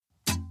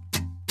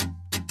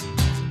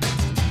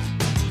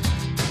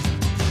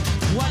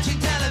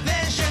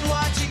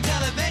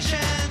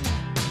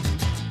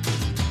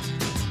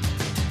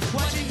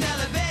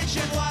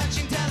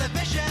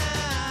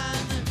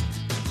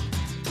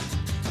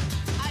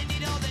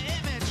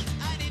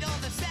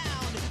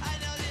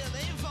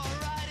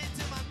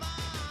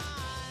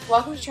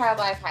Welcome to Trial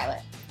by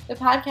Pilot, the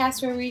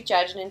podcast where we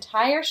judge an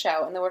entire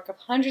show and the work of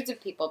hundreds of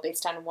people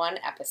based on one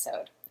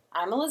episode.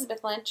 I'm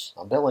Elizabeth Lynch.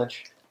 I'm Bill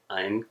Lynch.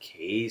 I'm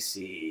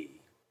Casey.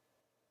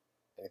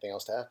 Anything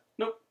else to add?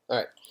 Nope. All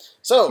right.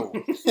 So,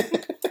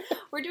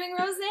 We're doing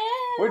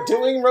Roseanne. we're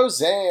doing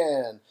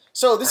Roseanne.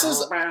 So this is...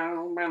 Is that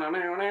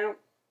a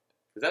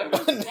No,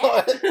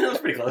 that was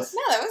pretty close.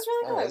 No, that was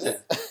really Oh, close. is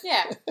it?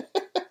 Yeah.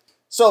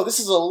 So this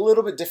is a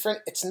little bit different.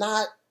 It's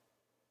not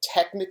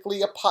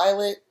technically a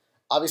pilot.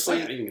 I Obviously,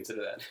 didn't even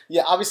consider that.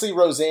 yeah, obviously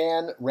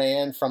Roseanne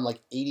ran from like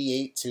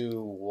 88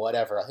 to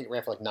whatever. I think it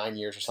ran for like 9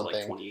 years or So like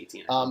something.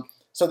 2018.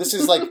 So this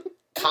is like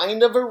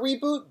kind of a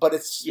reboot, but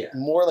it's Yeah.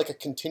 more like a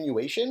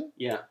continuation.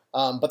 Yeah.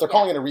 But they're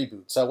calling it a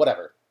reboot, so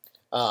whatever.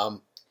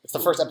 It's the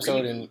first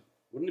episode Reboot. in...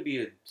 Wouldn't it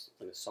be a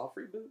soft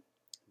reboot?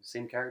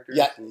 Same characters?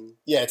 Yeah. And...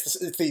 Yeah, it's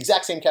the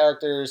exact same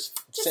characters,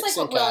 Just like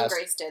same what Will and cast.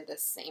 Grace did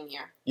this same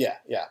year. Yeah.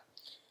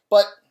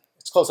 But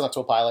it's close enough to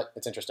a pilot.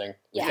 It's interesting.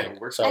 Yeah. Okay,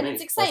 works So- for And me.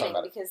 it's let's talk exciting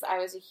about it. because I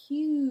was a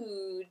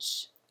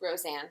huge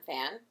Roseanne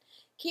fan.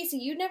 Casey,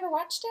 you never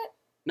watched it?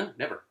 No,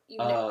 never. You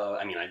never.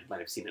 I mean, I might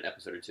have seen an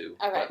episode or two.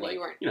 Okay, but no, like, you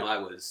weren't. I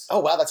was... Oh,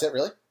 wow, that's it,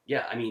 really?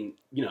 Yeah, I mean,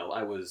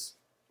 I was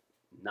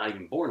not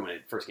even born when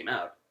it first came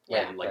out.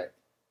 Yeah. And, like,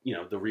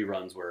 Right. the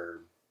reruns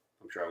were...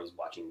 I'm sure I was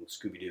watching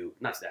Scooby-Doo.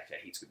 Not actually,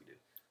 I hate Scooby-Doo.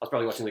 I was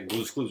probably watching, like,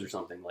 Blue's Clues or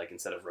something, like,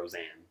 instead of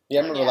Roseanne. Yeah,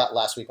 I remember Yeah.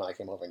 last week when I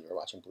came over and you were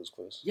watching Blue's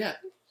Clues. Yeah.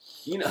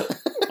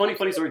 Funny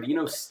story. Do you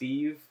know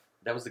Steve?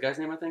 That was the guy's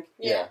name, I think?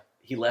 Yeah.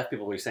 He left.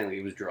 People were saying like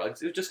it was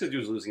drugs. It was just because he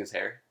was losing his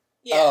hair.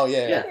 Oh,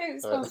 yeah. Yeah. It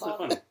was Uh, It's so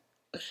fun. funny.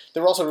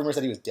 There were also rumors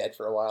that he was dead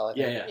for a while, I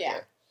think. Yeah. Yeah.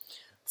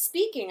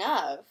 Speaking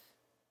of,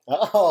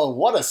 Oh,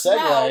 what a segue.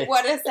 wow,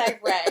 what a segue.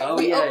 Oh,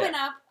 we yeah, open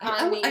up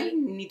on I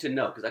need to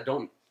know because I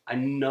don't. I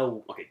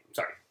know. Okay,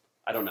 sorry.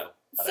 I don't know.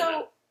 But I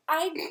know.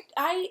 So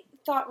I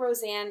thought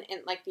Roseanne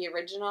in like the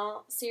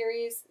original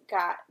series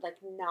got like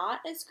not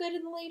as good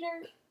in the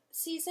later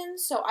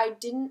seasons, so I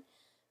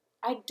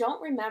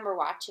don't remember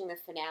watching the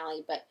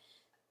finale, but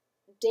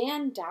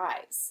Dan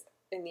dies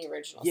in the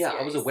original Yeah,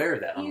 series. I was aware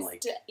of that. I'm He's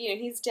like,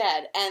 he's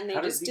dead, and they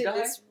How does just he did die?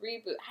 this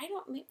reboot. I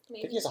don't maybe I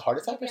think he has a heart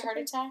attack maybe or a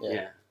heart something?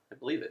 attack. yeah. I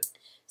believe it.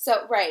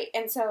 So right,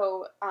 and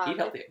so Eat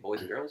healthy,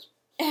 boys and girls.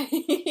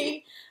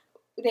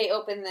 they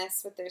open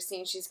this with their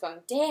scene. She's going,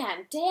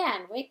 Dan,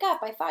 wake up!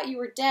 I thought you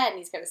were dead. And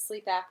he's got a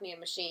sleep apnea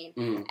machine,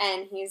 Mm.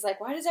 and he's like,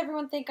 why does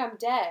everyone think I'm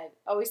dead?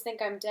 Always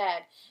think I'm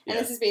dead. And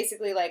Yeah. this is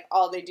basically like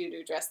all they do to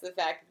address the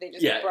fact that they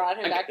just brought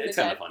him back from the It's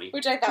kind dead, of funny.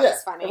 which I thought Yeah,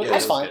 was funny. it was I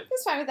was fine. good.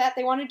 was fine with that.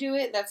 They want to do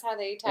it. That's how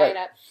they tie Right. it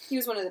up. He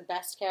was one of the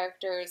best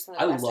characters. One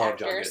I of the best love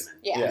John actors.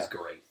 Goodman. Yeah. He's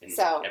great in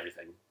So-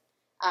 everything.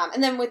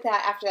 And then with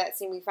that, after that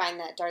scene, we find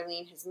that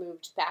Darlene has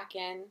moved back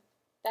in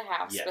the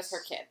house Yes. with her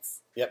kids.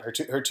 Yep,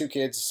 her two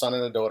kids, son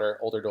and a daughter,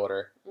 older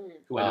daughter. Mm.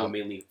 Who I know Um,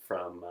 mainly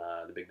from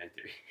The Big Bang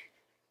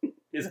Theory.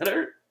 Is that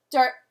her?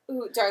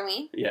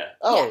 Darlene? Yeah.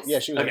 Oh, Yes. yeah,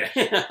 she was...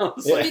 Okay. I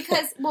was Yeah. like,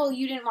 Because, well,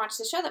 you didn't watch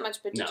the show that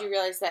much, but did No. you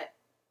realize that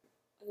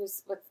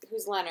who's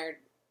Leonard?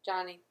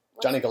 Johnny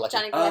Galecki.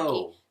 Galecki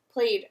oh.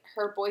 played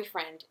her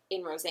boyfriend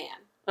in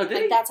Roseanne. Oh, did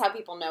Like he? that's how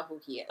people know who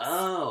he is.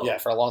 Oh. Yeah,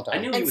 for a long I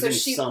time. knew he And was so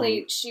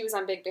in she was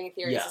on Big Bang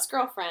Theory as Yeah. his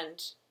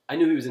girlfriend. I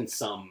knew he was in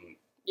some,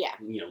 Yeah.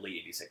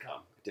 late 80s sitcom.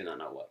 I did not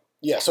know what.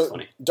 Yeah, so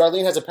Funny.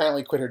 Darlene has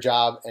apparently quit her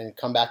job and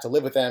come back to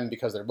live with them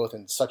because they're both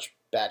in such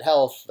bad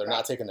health. They're Right.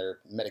 not taking their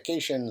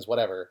medications,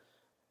 whatever.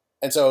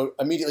 And so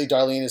immediately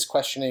Darlene is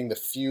questioning the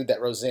feud that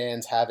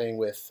Roseanne's having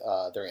with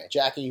their Aunt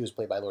Jackie, who's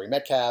played by Laurie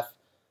Metcalf.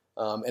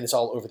 And it's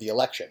all over the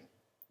election.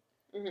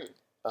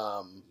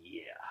 Mm-hmm.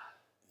 Yeah.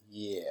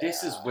 Yeah.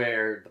 This is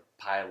where the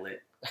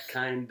pilot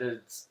kind of,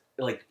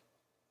 like,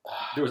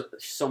 there was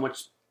so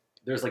much,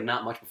 there's, like,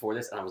 not much before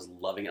this, and I was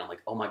loving it. I'm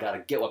like, oh my god, I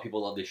get why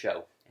people love this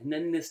show. And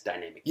then this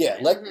dynamic. Yeah,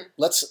 came in.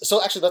 let's just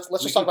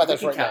talk about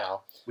that right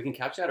now. We can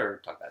couch that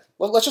or talk about it?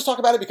 Well, let's just talk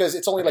about it because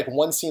it's only Okay. like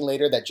one scene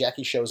later that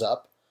Jackie shows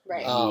up.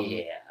 Right.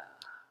 Yeah.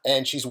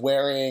 And she's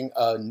wearing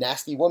a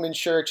nasty woman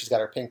shirt. She's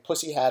got her pink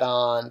pussy hat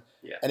on.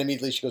 Yeah. And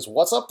immediately she goes,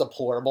 "What's up,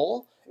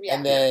 deplorable?" Yeah.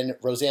 And then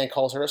Roseanne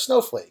calls her a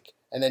snowflake.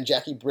 And then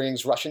Jackie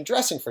brings Russian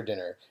dressing for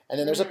dinner. And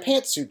then there's a Mhm.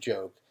 pantsuit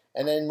joke.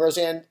 And then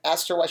Roseanne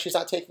asks her why she's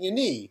not taking a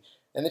knee.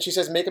 And then she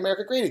says, "Make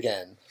America great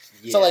again."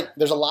 Yeah. So, like,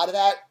 there's a lot of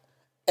that.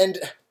 And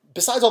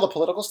besides all the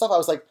political stuff, I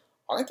was like,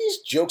 aren't these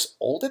jokes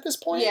old at this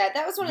point? Yeah,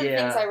 that was one of the Yeah.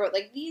 things I wrote.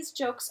 Like, these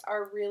jokes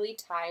are really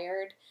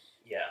tired,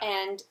 Yeah.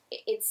 and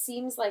it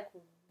seems like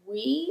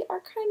we are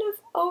kind of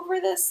over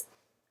this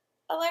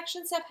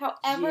election stuff.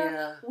 However,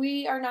 Yeah.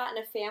 we are not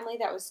in a family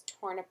that was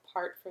torn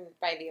apart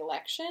by the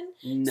election.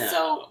 No.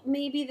 So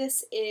maybe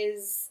this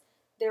is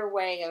their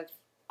way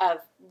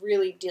of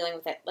really dealing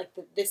with it. Like,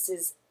 this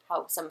is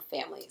how some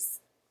families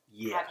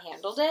yeah. have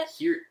handled it.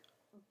 Here,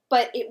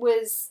 But it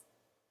was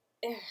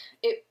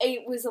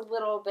a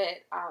little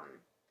bit,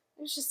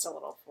 it was just a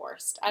little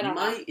forced. I don't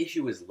know. my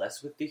issue is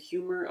less with the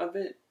humor of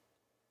it.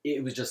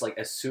 It was just like,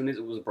 as soon as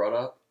it was brought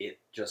up, it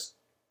just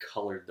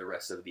colored the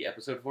rest of the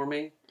episode for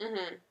me.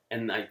 Mm-hmm.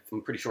 And I'm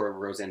pretty sure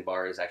Roseanne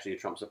Barr is actually a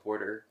Trump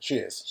supporter. She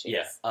is.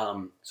 Yeah.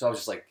 So I was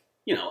just like,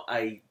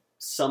 I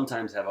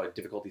sometimes have a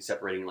difficulty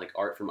separating like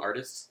art from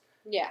artists.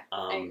 Yeah,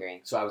 I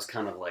agree. So I was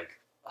kind of like,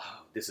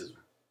 oh, there's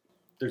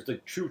the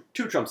two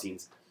Trump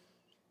scenes.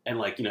 And,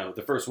 like, you know,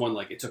 the first one,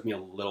 like, it took me a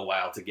little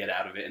while to get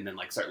out of it and then,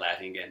 like, start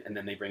laughing again. And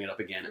then they bring it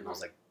up again, and I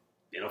was like,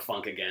 in a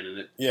funk again.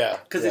 And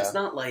because it's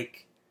not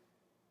like,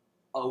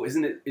 oh,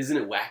 isn't it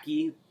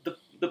wacky,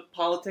 the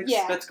politics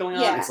that's going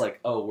on? It's like,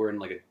 oh, we're in,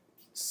 like, a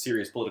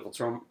serious political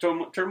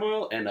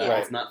turmoil, and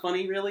it's not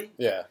funny, really.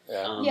 Yeah.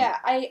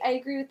 I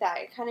agree with that.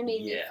 It kind of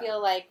made me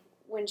feel like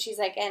when she's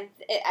like, and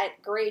at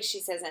Grace,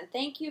 she says, and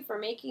thank you for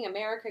making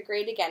America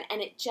great again.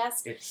 And it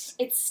just,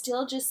 it's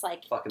still just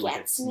like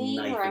gets like me,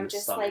 where I'm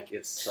just stomach. like,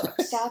 it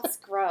sucks. that's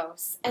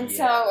gross. And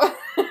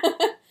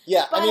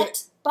Yeah. so,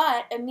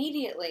 but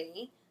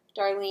immediately,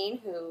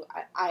 Darlene, who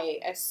I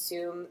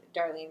assume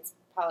Darlene's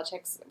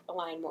politics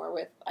align more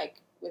with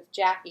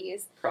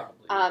Jackie's.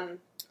 Probably.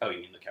 Oh,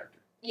 you mean the character?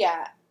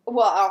 Yeah.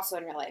 Well, also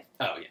in real life.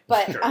 Oh, yeah.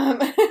 But,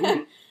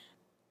 sure.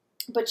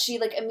 But she,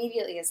 like,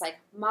 immediately is like,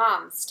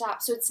 Mom,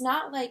 stop. So it's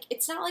not like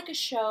a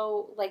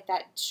show like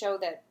that show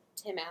that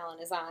Tim Allen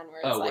is on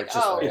where it's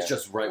it's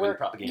just right-wing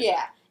propaganda.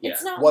 Yeah.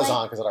 It's not was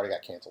on because it already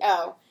got canceled.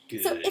 Oh.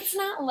 Good. So it's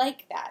not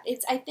like that.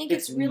 I think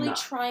it's really not.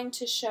 trying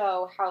to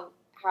show how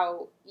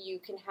you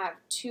can have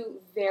two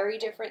very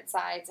different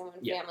sides in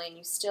one family and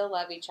you still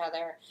love each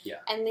other. Yeah.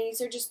 And these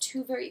are just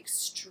two very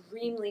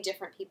extremely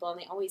different people,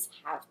 and they always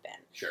have been.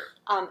 Sure.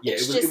 Yeah,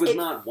 it was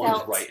not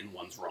one's right and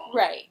one's wrong.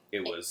 Right. It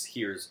was,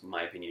 here's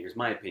my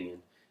opinion.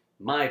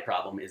 My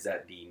problem is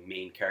that the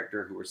main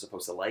character, who we're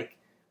supposed to like,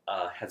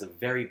 has a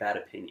very bad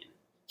opinion.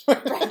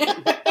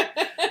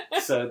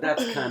 So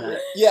that's kind of...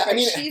 Yeah, I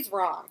mean... She's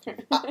wrong.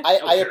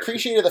 I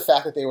appreciated the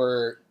fact that they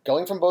were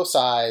going from both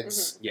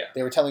sides. Mm-hmm. Yeah.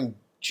 They were telling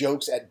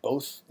jokes at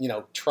both,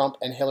 Trump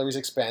and Hillary's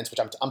expense, which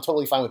I'm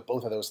totally fine with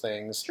both of those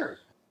things. Sure.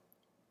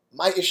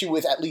 My issue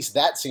with at least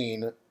that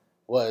scene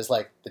was,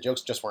 like, the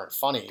jokes just weren't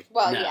funny.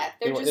 Well, No. yeah.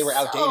 They were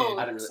outdated.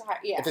 I don't know.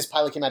 If this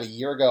pilot came out a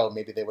year ago,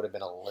 maybe they would have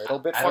been a little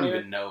bit funnier. I don't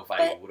even know if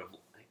I would have...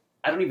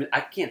 I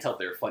can't tell if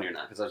they were funny or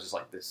not, because I was just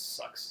like, this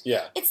sucks.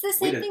 Yeah. It's the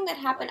same thing that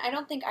happened. I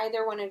don't think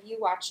either one of you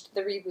watched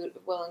the reboot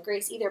of Will and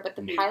Grace either, but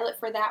the pilot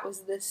for that was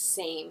the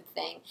same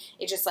thing.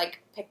 It just,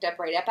 like, picked up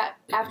right up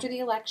after the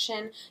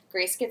election.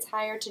 Grace gets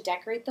hired to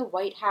decorate the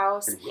White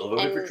House. And Will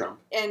voted for Trump.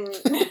 And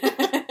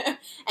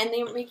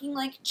they were making,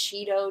 like,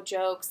 Cheeto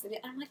jokes. And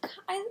I'm like,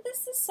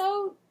 this is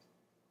so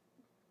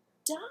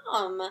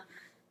dumb.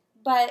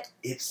 But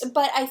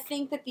I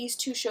think that these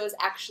two shows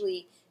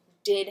actually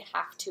did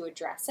have to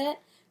address it,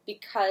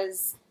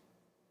 because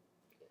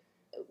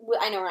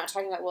I know we're not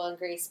talking about Will and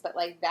Grace, but,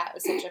 like, that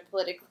was such a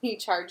politically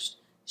charged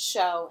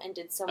show and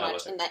did so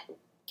much in that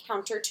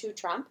counter to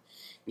Trump.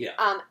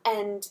 Yeah.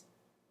 And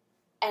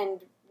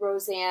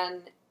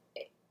Roseanne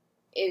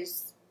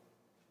is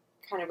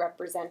kind of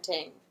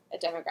representing a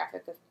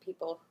demographic of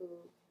people who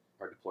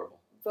are deplorable.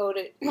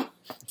 Voted.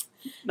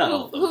 Not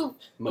all of them.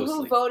 Mostly.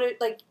 Who voted,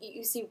 like,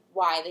 you see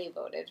why they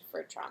voted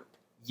for Trump.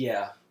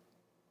 Yeah.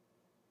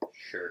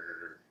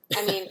 Sure.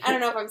 I mean, I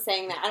don't know if I'm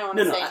saying that. I don't want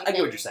to say anything. I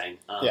get what you're saying.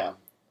 Yeah.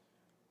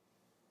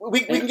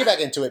 We can get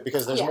back into it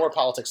because there's more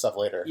politics stuff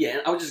later. Yeah,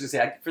 and I was just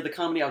going to say, for the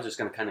comedy, I was just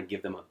going to kind of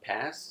give them a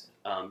pass.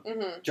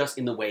 Just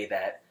in the way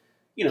that,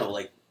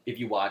 like, if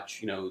you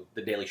watch,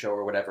 The Daily Show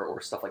or whatever,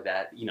 or stuff like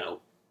that,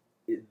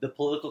 the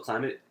political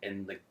climate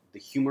and, like, the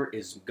humor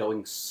is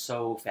going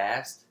so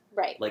fast.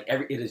 Right. Like,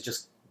 it is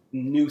just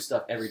new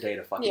stuff every day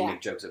to fucking make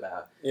jokes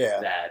about.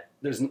 Yeah. That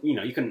there's,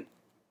 you can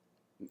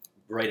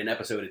write an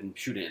episode and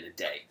shoot it in a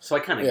day. So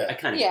I kind of get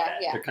that.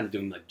 Yeah. They're kind of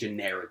doing, like,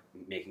 generic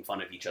making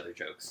fun of each other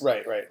jokes.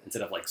 Right.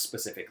 Instead of, like,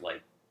 specific,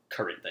 like,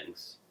 current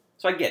things.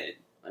 So I get it.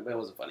 But it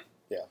wasn't funny.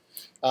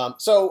 Yeah.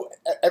 So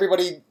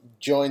everybody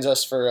joins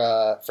us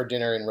for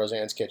dinner in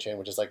Roseanne's kitchen,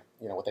 which is like,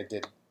 what they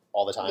did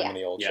all the time in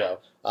the old show.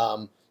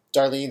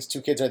 Darlene's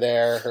two kids are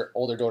there. Her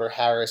older daughter,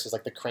 Harris, is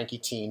like the cranky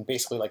teen,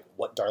 basically like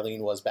what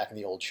Darlene was back in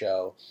the old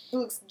show. Who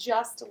looks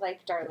just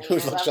like Darlene. Who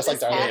looks just like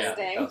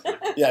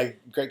Darlene. Yeah,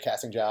 great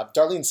casting job.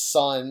 Darlene's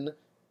son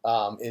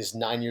is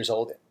 9 years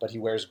old, but he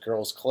wears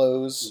girls'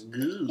 clothes.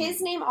 Ooh.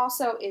 His name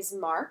also is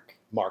Mark.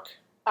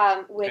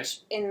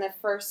 Which in the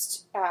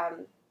first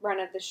run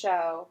of the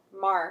show,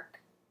 Mark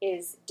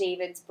is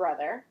David's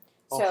brother.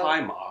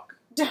 Hi, Mark.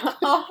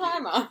 Oh, hi,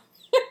 Mom.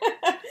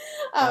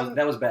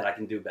 That was bad. I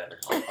can do better.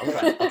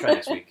 I'll try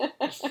next week.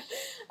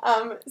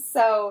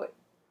 So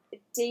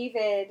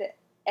David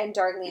and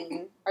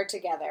Darlene are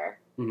together.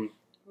 Mm-hmm.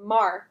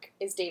 Mark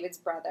is David's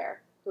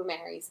brother who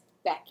marries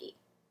Becky.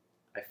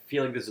 I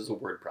feel like this is a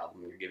word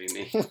problem you're giving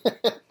me.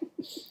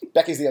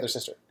 Becky's the other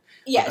sister.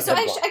 Yeah, so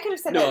I could have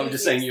said that. No, I'm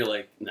just saying you're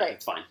like, no, right.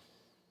 It's fine.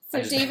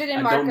 So David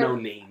and Mark I don't know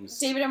names.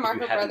 David and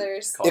Mark are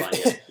brothers.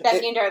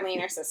 Becky and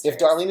Darlene are sisters. If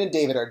Darlene and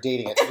David are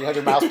dating at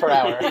 300 miles per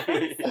hour,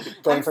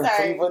 going from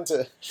Cleveland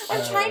to...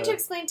 I'm trying to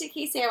explain to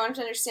Casey, I want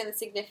to understand the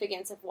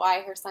significance of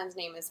why her son's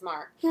name is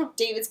Mark.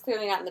 David's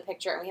clearly not in the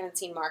picture, and we haven't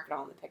seen Mark at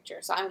all in the picture.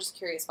 So I'm just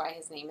curious why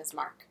his name is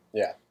Mark.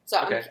 Yeah. So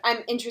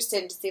I'm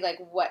interested to see, like,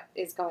 what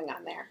is going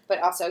on there. But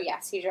also,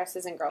 yes, he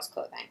dresses in girls'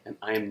 clothing. And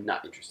I am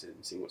not interested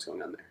in seeing what's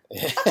going on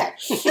there. Okay.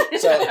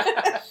 So,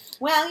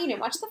 well, you didn't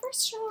watch the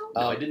first show.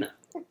 No, I did not.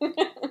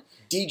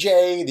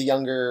 DJ, the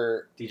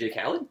younger... DJ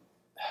Khaled?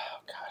 Oh,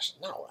 gosh.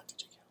 No, not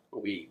DJ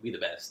Khaled. We the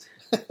best.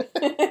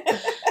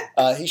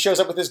 He shows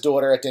up with his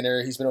daughter at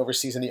dinner. He's been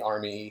overseas in the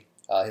army.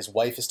 His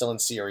wife is still in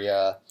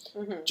Syria.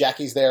 Mm-hmm.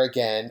 Jackie's there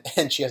again,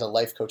 and she has a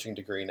life coaching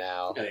degree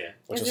now. Oh, yeah.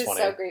 Which this is is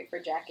funny. so great for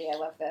Jackie. I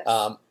love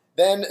this.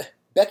 Then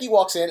Becky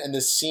walks in, and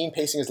the scene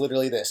pacing is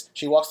literally this.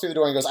 She walks through the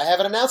door and goes, I have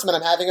an announcement.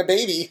 I'm having a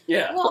baby.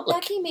 Yeah. Well,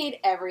 Becky made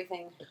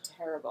everything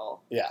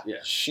terrible. Yeah. Yeah.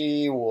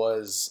 She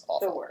was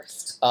awful. The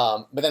worst.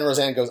 But then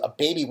Roseanne goes, a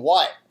baby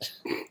what?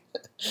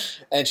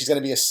 And she's going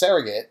to be a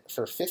surrogate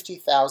for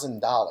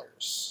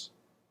 $50,000,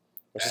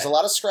 which is a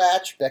lot of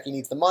scratch. Becky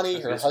needs the money.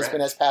 That's Her a good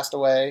husband has scratch. passed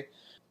away.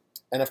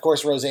 And, of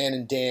course, Roseanne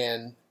and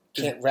Dan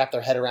can't wrap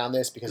their head around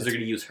this because Because they're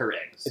going to use her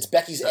eggs. it's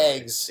Becky's So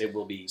eggs. It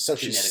will be. So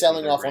she's genetically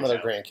selling their off one of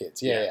their grandchild.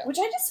 grandkids. Yeah. Which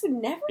I just would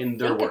never In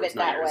their think of words, it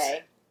not that yours.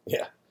 way.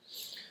 Yeah.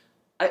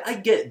 I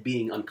get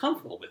being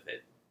uncomfortable with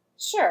it,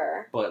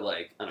 Sure. but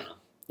like I don't know.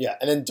 Yeah.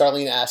 And then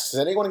Darlene asks, is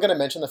anyone going to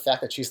mention the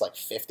fact that she's like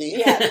 50?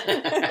 Yeah.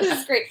 This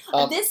is great.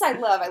 This I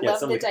love. I Yeah, love the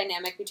somebody-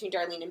 dynamic between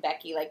Darlene and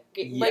Becky, like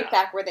Yeah. right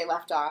back where they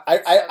left off.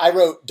 I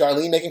wrote,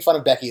 Darlene making fun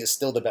of Becky is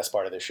still the best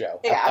part of this show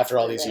Yeah, after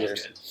all these absolutely.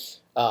 years.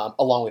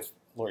 Along with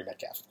Laurie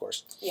Metcalf, of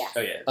course. Yeah.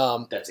 Oh yeah,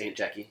 That's that's Aunt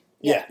Jackie.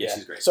 Yeah, Yeah,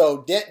 she's great.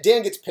 So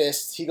Dan gets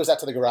pissed. He goes out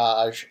to the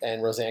garage,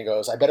 and Roseanne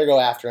goes, I better go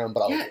after him,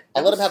 but I'll Yeah,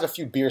 let that him have a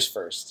few beers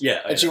first.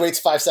 Yeah, And she waits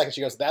 5 seconds.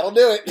 She goes, that'll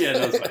do it. Yeah,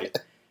 that was funny.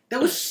 That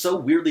was so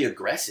weirdly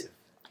aggressive.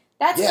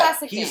 That's Yeah.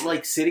 classic. He's Dan.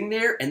 like sitting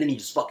there, and then he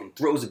just fucking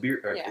throws a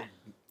beer or Yeah. a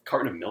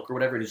carton of milk or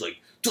whatever, and he's like,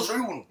 "Does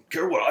anyone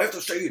care what I have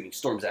to say?" And he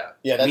storms out.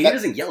 Yeah, I mean, he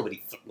doesn't yell, but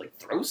he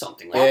throws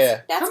something. Like,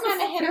 Yeah. That's Calm the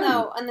kind of fuck him down.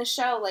 though on the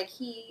show. Like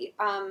he,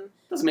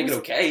 doesn't make it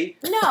okay.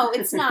 no,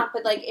 it's not.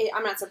 But like,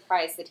 I'm not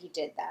surprised that he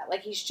did that.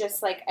 Like he's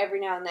just like every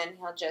now and then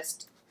he'll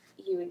just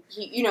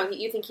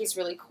you think he's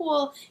really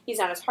cool. He's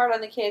not as hard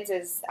on the kids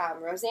as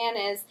Roseanne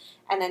is,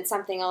 and then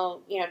something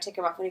will tick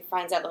him off when he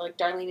finds out that like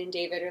Darlene and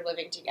David are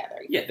living together.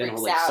 He Yeah, then he'll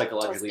freaks like out,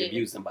 psychologically tells David-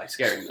 abuse them by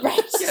scaring them.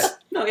 Right. Yeah.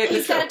 No, yeah,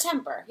 He's good got a show.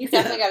 temper. He's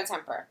definitely got a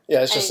temper.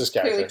 Yeah, it's And just his he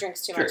clearly character.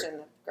 drinks too Sure. much in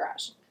the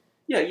garage.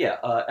 Yeah.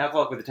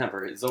 Alcoholic with a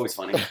temper is always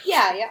funny.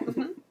 Yeah.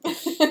 Mhm.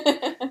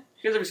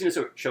 You guys ever seen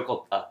a show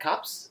called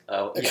Cops?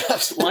 Yeah,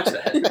 Cops. watch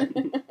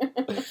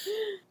that.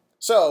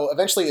 So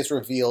eventually it's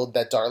revealed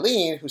that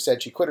Darlene, who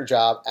said she quit her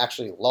job,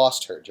 actually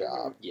lost her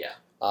job. Yeah.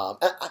 I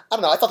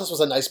don't know. I thought this was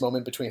a nice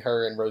moment between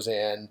her and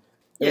Roseanne.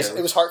 It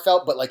was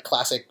heartfelt, but like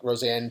classic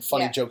Roseanne,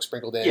 funny Yeah. jokes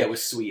sprinkled in. Yeah, it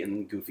was sweet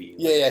and goofy.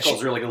 Yeah, Calls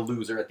she- her like a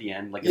loser at the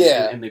end. Like,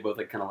 Yeah. and they both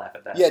like kind of laugh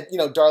at that. Yeah,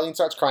 Darlene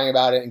starts crying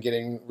about it and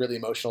getting really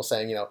emotional,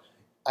 saying,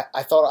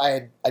 I thought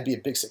I'd be a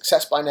big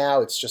success by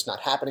now. It's just not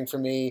happening for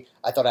me.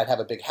 I thought I'd have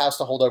a big house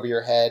to hold over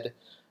your head.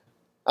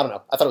 I don't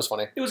know. I thought it was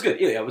funny. It was good.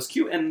 Yeah, it was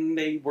cute, and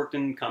they worked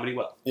in comedy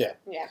well. Yeah.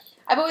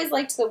 I've always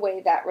liked the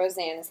way that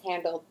Roseanne has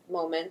handled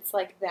moments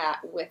like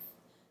that with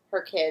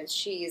her kids.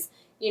 She's,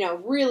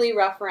 really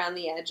rough around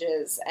the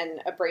edges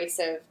and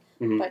abrasive,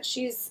 Mhm. but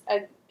she's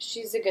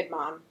a good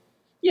mom.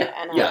 Yeah,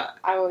 And yeah,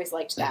 I always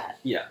liked that.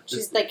 yeah.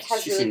 She's like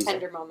has She really seems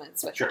tender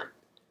moments with Sure. them.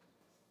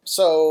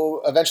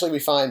 So eventually we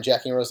find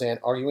Jackie and Roseanne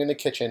arguing in the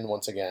kitchen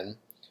once again.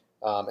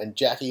 And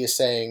Jackie is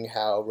saying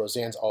how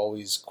Roseanne's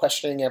always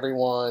questioning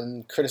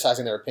everyone,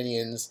 criticizing their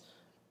opinions,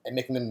 and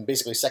making them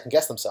basically second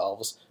guess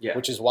themselves, Yeah.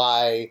 which is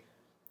why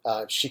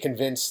she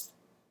convinced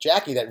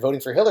Jackie that voting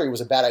for Hillary was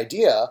a bad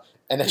idea,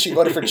 and then she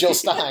voted for Jill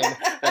Stein.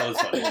 That was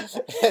funny.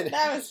 and,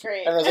 That was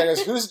great. and Roseanne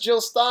goes, "Who's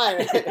Jill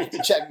Stein?"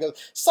 And Jackie goes,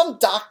 "Some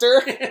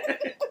doctor."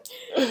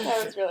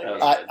 That was really That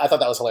great. was- I thought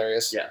that was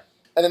hilarious. Yeah.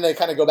 And then they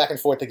kind of go back and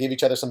forth. They give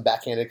each other some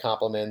backhanded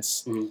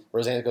compliments. Mhm.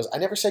 Roseanne goes, "I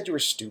never said you were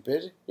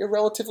stupid. You're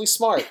relatively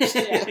smart."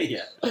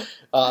 Yeah.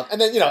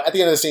 And then, at the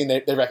end of the scene,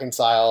 they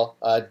reconcile.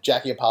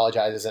 Jackie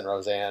apologizes, and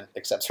Roseanne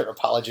accepts her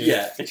apology.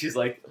 Yeah, and she's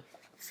like,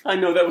 "I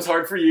know that was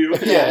hard for you."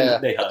 Yeah, And yeah.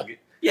 they hug.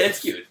 Yeah, it's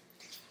cute.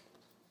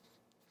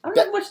 I don't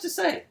have much to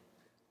say.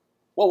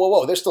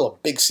 Whoa. There's still a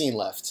big scene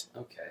left.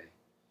 Okay.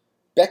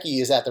 Becky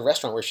is at the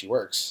restaurant where she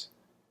works,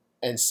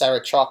 and Sarah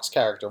Chalk's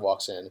character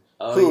walks in,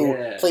 Oh, who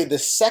yeah. played the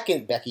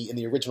second Becky in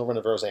the original run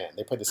of Roseanne.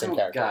 They played the same Oh,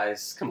 character.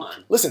 guys, come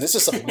on. Listen, this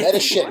is some meta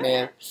shit,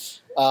 man.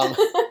 I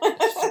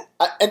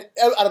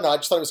don't know. I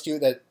just thought it was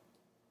cute that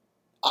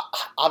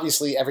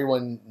obviously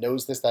everyone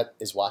knows this that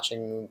is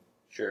watching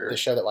Sure. the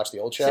show that watched the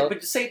old show.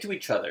 But just say it to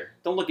each other.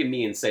 Don't look at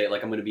me and say it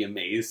like I'm going to be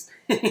amazed.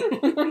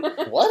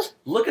 What?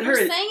 Look at her. We're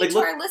and, saying like, it to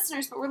look. our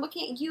listeners, but we're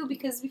looking at you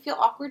because we feel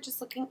awkward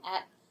just looking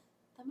at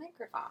the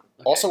microphone.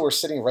 Okay. Also, we're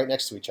sitting right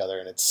next to each other,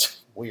 and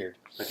it's weird.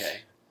 Okay.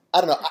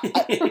 I don't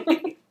know.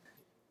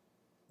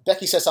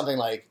 Becky says something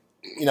like,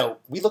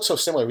 we look so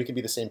similar, we could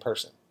be the same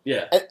person.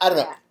 Yeah. And I don't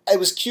know. Yeah. It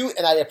was cute,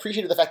 and I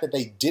appreciated the fact that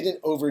they didn't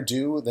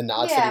overdo the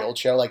nods to Yeah. the old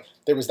show. Like,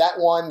 there was that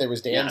one, there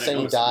was Dan Yeah, I saying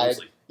he noticed it died.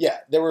 mostly. Yeah,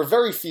 there were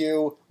very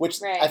few, which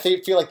Right. I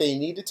feel like they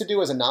needed to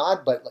do as a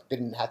nod, but they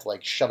didn't have to,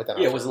 shove it down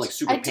our Yeah, it wasn't like throats.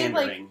 super I did,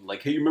 like- pandering.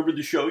 Like, hey, you remember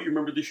the show? You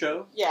remember the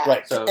show? Yeah.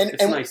 Right. So And-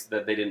 it's and- nice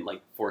that they didn't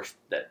force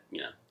that.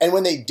 And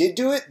when they did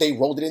do it, they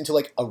rolled it into,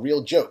 a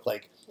real joke.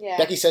 Like, Yeah.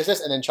 Becky says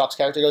this, and then Chalk's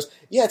character goes,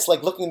 yeah, it's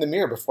like looking in the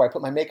mirror before I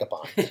put my makeup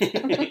on.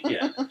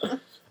 Yeah.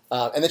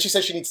 And then she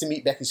says she needs to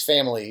meet Becky's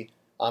family,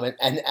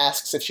 and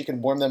asks if she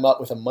can warm them up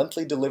with a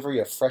monthly delivery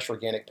of fresh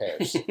organic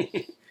pears.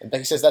 And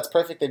Becky says that's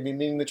perfect. They've been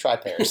meaning to try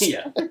pears.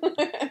 Yeah.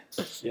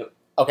 Yep.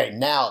 Okay,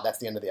 now that's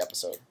the end of the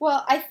episode.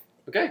 Well,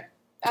 Okay.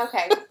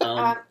 Okay.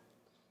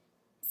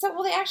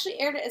 Well, they actually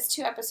aired it as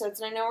 2 episodes,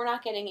 and I know we're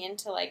not getting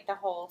into, like, the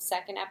whole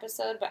second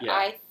episode, but Yeah.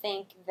 I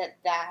think that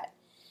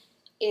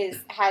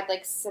had,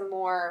 like, some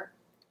more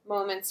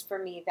moments for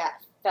me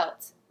that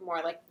felt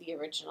more like the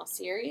original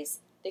series.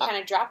 They kind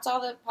of dropped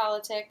all the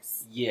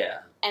politics. Yeah.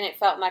 And it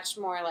felt much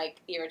more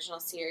like the original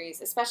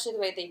series, especially the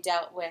way they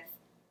dealt with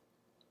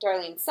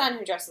Darlene's son,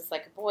 who dresses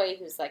like a boy,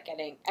 who's, like,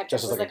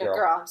 dresses like a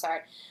girl, I'm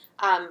sorry.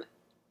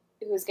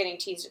 Who was getting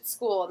teased at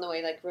school, and the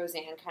way, like,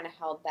 Roseanne kind of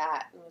held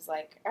that and was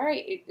like, all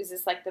right, is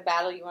this, like, the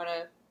battle you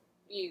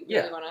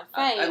really want to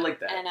fight? I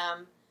like that.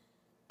 And,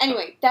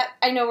 anyway, that,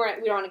 I know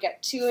we don't want to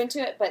get too into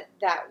it, but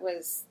that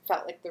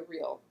felt like the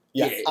real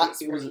Yeah,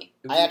 series.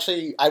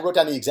 I wrote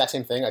down the exact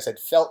same thing. I said,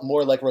 felt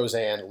more like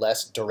Roseanne,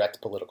 less direct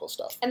political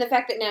stuff. And the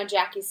fact that now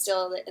Jackie's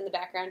still in the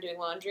background doing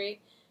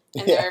laundry,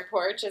 and Yeah. their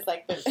porch is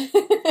like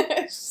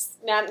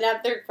now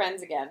they're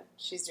friends again.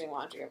 She's doing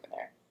laundry over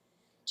there.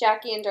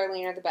 Jackie and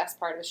Darlene are the best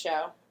part of the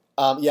show.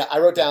 I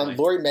wrote down Definitely.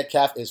 Laurie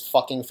Metcalf is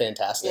fucking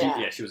fantastic.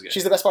 Yeah. She was good.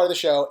 She's the best part of the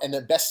show, and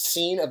the best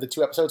scene of the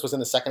 2 episodes was in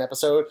the second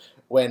episode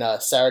when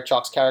Sarah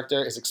Chalk's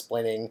character is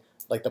explaining,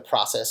 like, the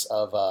process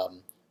of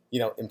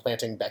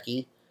implanting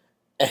Becky,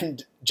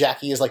 and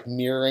Jackie is, like,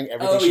 mirroring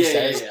everything she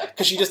says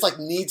because she just, like,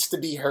 needs to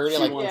be heard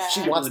and, like,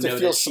 she wants to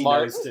feel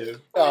smart. Too.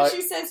 When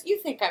she says, "You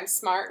think I'm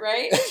smart,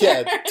 right?"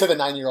 Yeah, to the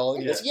 9-year-old.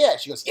 He goes, "Yeah."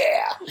 She goes,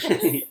 "Yeah."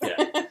 Yeah,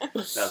 that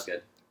was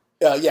good.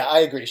 Yeah, I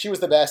agree. She was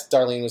the best.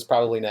 Darlene was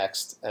probably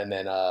next, and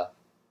then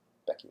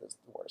Becky was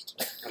the worst.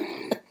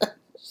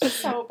 She's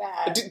so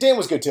bad. Dan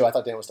was good too. I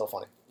thought Dan was still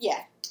funny.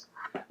 Yeah.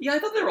 Yeah, I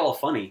thought they were all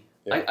funny.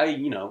 Yeah. I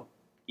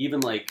even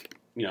like,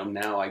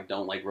 now I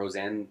don't like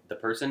Roseanne the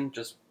person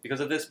just because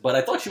of this, but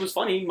I thought she was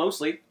funny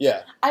mostly.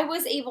 Yeah. I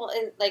was able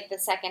in, like, the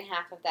second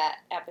half of that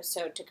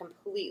episode to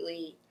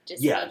completely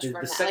disengage from The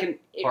that. second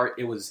part,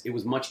 it was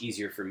much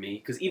easier for me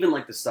because even,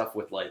 like, the stuff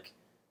with, like,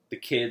 the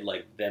kid,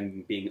 like,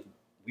 them being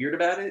weird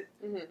about it,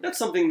 that's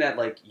something that,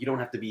 like, you don't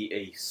have to be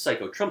a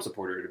psycho Trump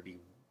supporter to be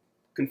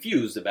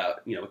confused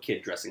about, a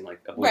kid dressing like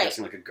a boy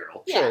dressing like a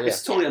girl. Yeah. Sure,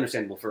 It's totally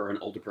understandable for an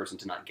older person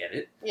to not get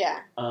it. Yeah.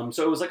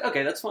 So it was like,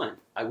 okay, that's fine.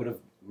 I would have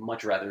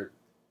much rather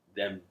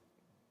them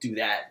do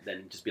that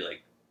than just be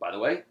like, by the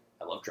way,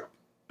 I love Trump.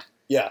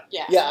 Yeah.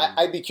 Yeah.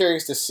 I'd be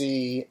curious to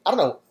see. I don't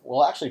know.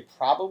 We'll actually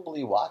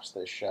probably watch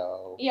this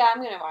show. Yeah,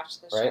 I'm going to watch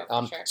this Right.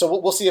 show for sure. So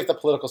we'll see if the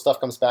political stuff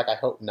comes back. I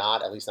hope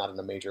not. At least not in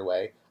a major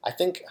way. I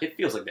think. It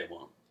feels like they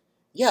won't.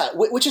 Yeah,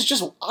 which is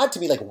just odd to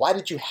me. Like, why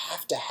did you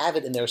have to have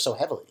it in there so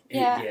heavily?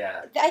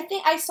 Yeah. I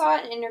think I saw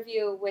an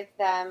interview with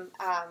them,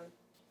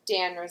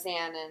 Dan,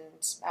 Roseanne,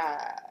 and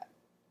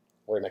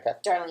Laurie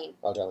Metcalf. Darlene.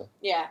 Oh, Darlene.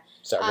 Yeah.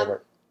 Sarah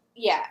Gilbert.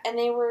 Yeah, and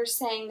they were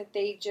saying that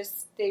they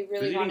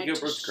really Susan wanted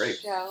Gilbert's to great.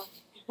 show.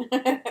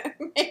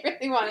 They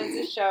really wanted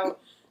to show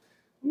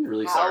I'm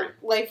really how sorry.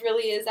 life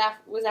really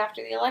was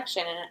after the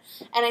election,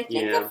 and I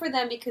think Yeah. that for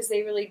them, because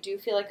they really do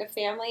feel like a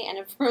family, and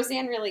if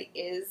Roseanne really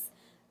is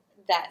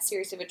that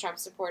serious of a Trump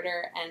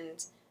supporter,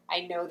 and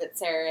I know that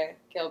Sarah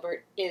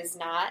Gilbert is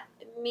not,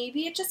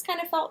 maybe it just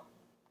kind of felt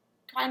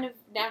kind of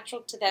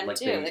natural to them Like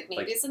too. they- Like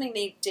maybe it's something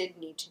they did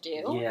need to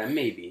do. Yeah,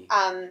 maybe.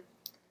 I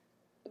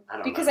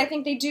don't because know. I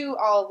think they do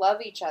all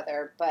love each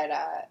other, but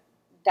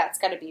that's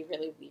got to be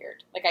really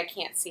weird. Like, I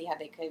can't see how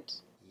they could.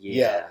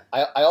 Yeah.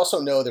 I also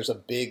know there's a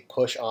big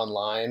push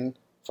online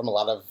from a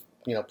lot of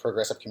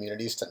progressive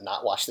communities to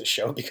not watch this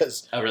show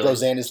because Really?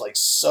 Roseanne is like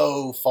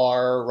so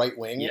far right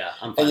wing. Yeah,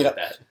 I'm fine with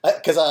that.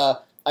 Because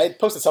I had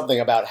posted something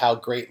about how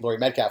great Laurie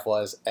Metcalf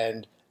was,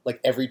 and like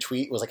every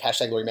tweet was like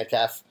hashtag Laurie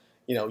Metcalf.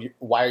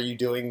 Why are you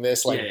doing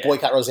this? Like, Yeah.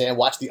 boycott Roseanne.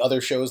 Watch the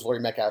other shows Laurie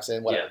Metcalf's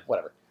in. Whatever. Yeah.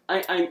 Whatever.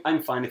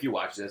 I'm fine if you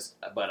watch this,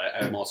 but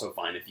I'm also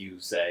fine if you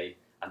say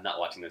I'm not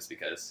watching this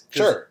because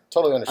Sure,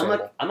 totally I'm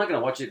understandable. not going to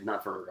watch it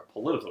not for a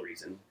political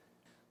reason.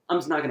 I'm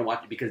just not going to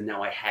watch it because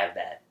now I have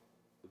that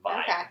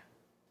vibe. Okay.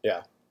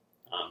 Yeah.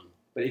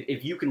 But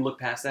if you can look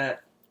past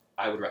that,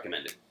 I would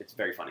recommend it. It's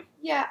very funny.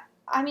 Yeah,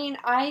 I mean,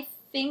 I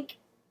think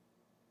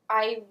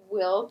I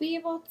will be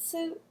able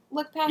to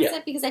look past Yeah.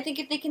 it because I think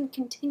if they can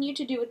continue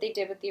to do what they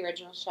did with the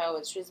original show,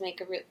 which was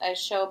make a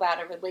show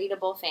about a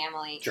relatable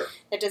family Sure.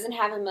 that doesn't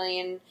have $1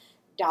 million,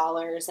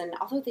 and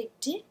although they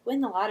did win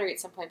the lottery at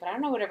some point, but I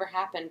don't know whatever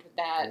happened with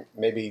that.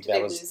 Maybe Did that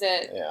they was. lose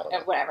it? Yeah, I don't know.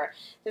 Whatever.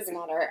 Doesn't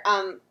matter.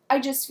 I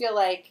just feel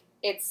like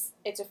it's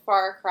a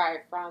far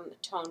cry from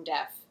tone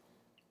deaf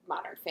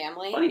Modern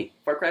Family. Funny.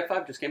 Far Cry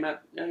 5 just came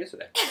out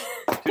yesterday.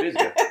 2 days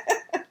ago.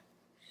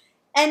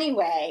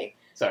 Anyway,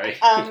 Sorry.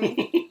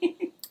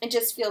 it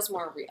just feels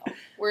more real.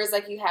 Whereas,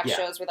 like, you have Yeah.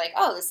 shows where, like,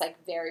 oh, this, like,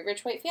 very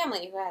rich white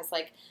family who has,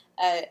 like,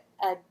 a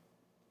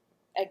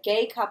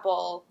gay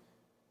couple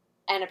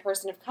and a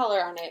person of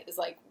color on it is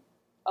like,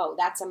 oh,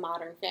 that's a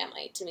Modern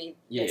Family. To me,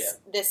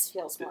 this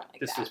feels more like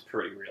this that. is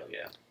pretty real,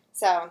 yeah.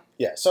 So,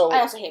 Yeah. So.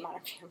 I also hate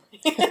Modern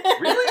Family.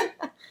 Really?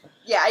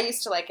 Yeah, I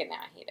used to like it, now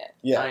I hate it.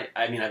 Yeah.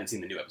 I mean, I haven't seen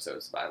the new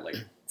episodes, but I like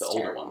the It's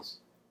older terrible. ones.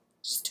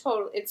 just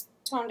total. It's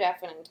tone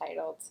deaf and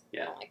entitled.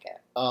 Yeah. I don't like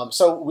it.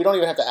 So we don't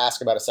even have to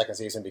ask about a second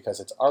season because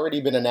it's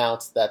already been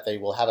announced that they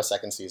will have a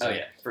second season. Oh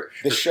yeah,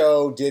 The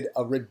show did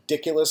a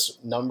ridiculous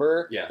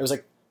number. Yeah. It was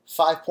like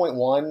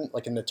 5.1,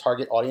 like in the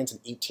target audience, and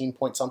 18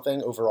 point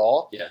something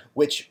overall. Yeah.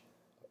 Which,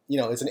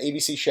 it's an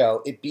ABC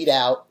show. It beat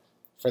out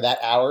for that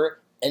hour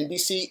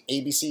NBC,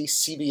 ABC,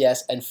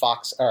 CBS, and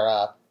Fox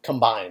are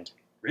combined.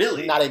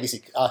 Really? Not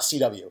ABC,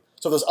 CW.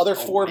 So those other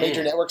four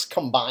major networks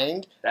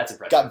combined that's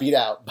impressive. got beat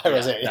out by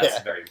Roseanne.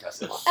 That's very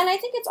impressive. And I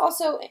think it's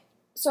also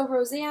so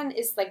Roseanne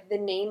is like the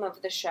name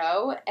of the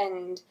show,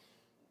 and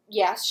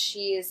yes,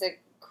 she is a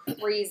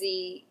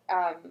crazy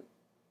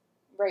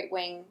right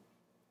wing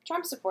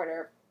Trump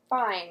supporter.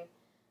 Fine.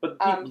 But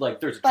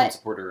there's a Trump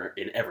supporter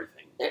in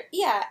everything.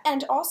 Yeah,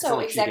 and also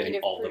like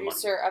executive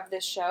producer of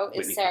this show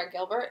is Sarah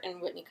Gilbert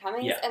and Whitney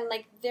Cummings, and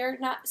like they're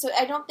not. So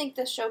I don't think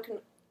this show can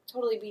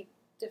totally be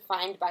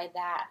defined by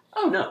that.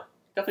 Oh no,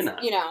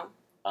 definitely not.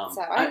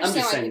 So I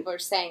understand why people are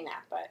saying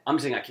that, but I'm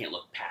saying I can't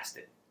look past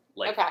it.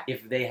 Like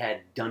if they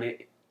had done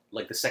it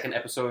like the second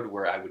episode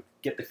where I would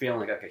get the feeling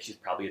like, okay, she's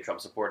probably a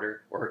Trump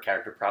supporter, or her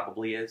character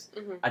probably is,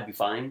 I'd be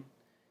fine.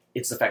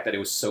 It's the fact that it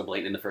was so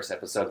blatant in the first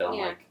episode that I'm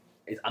like,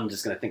 I'm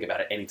just going to think about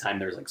it anytime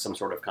there's like some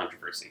sort of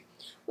controversy.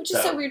 Which is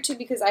so weird too,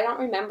 because I don't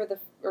remember the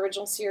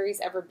original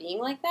series ever being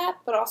like that,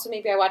 but also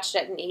maybe I watched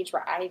it at an age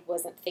where I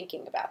wasn't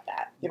thinking about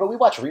that. Yeah, but we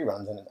watch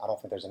reruns, and I don't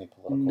think there's any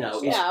political. No,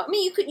 I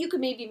mean you could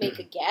maybe make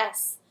a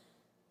guess,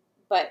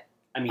 but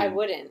I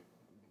wouldn't.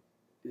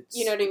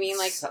 You know what I mean?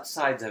 Like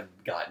sides have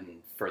gotten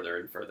further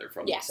and further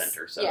from the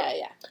center. So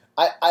yeah.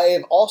 I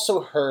have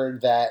also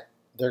heard that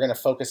they're going to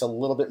focus a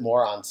little bit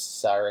more on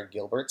Sarah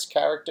Gilbert's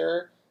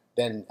character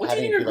than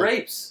having it be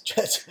grapes.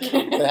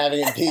 Than having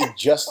it be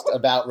just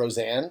about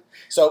Roseanne.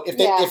 So if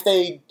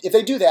they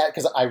do that,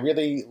 because I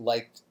really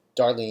liked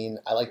Darlene,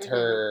 I liked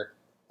her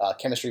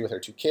chemistry with her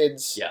two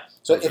kids. Yeah.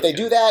 So if they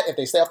do that, if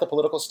they stay off the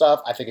political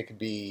stuff, I think it could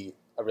be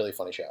a really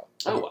funny show.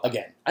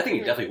 Again, I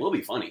think it definitely will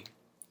be funny.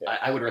 Yeah.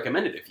 I would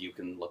recommend it if you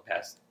can look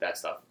past that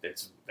stuff.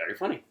 It's very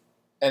funny.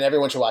 And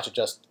everyone should watch it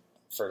just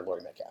for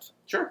Laurie Metcalf.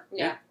 Sure.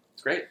 Yeah.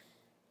 It's great.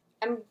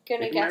 I'm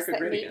going to guess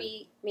that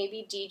maybe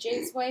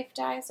DJ's wife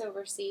dies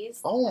overseas.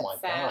 Oh my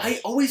God.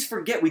 I always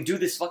forget we do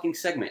this fucking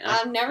segment.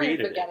 I'll never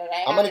forget it.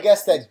 I'm going to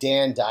guess that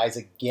Dan dies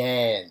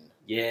again.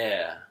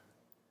 Yeah.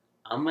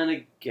 I'm going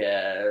to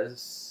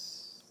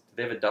guess... Do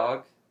they have a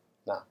dog?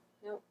 No.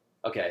 Nope.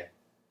 Okay.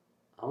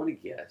 I'm going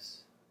to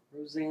guess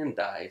Roseanne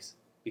dies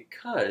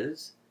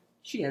because...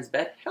 she has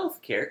bad health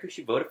care because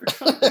she voted for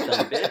Trump, you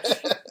dumb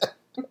bitch.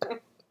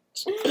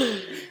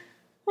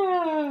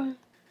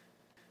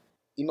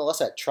 Email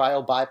us at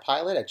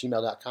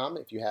trialbypilot@gmail.com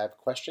if you have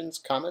questions,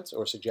 comments,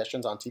 or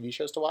suggestions on TV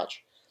shows to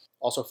watch.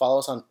 Also follow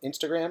us on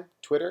Instagram,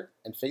 Twitter,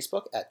 and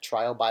Facebook at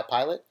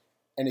trialbypilot.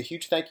 And a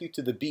huge thank you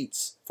to The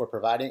Beats for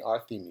providing our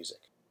theme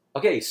music.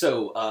 Okay,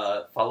 so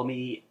follow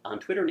me on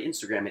Twitter and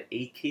Instagram at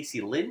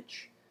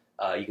 @CaseyLynch.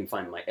 You can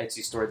find my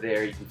Etsy store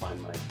there. You can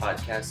find my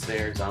podcast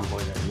there.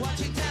 Zomboy there.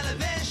 Watching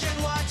television.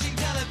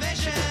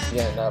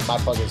 Yeah, and my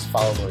plug is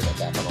follow Laurie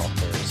Metcalf on all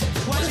Twitter.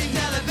 Watching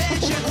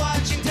television.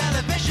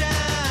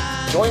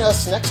 Join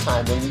us next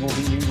time when we will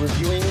be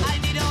reviewing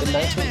the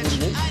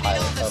 1988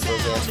 pilot of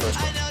Roseanne's first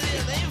one.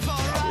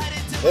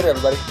 Later,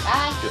 everybody.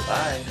 Bye.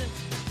 Goodbye.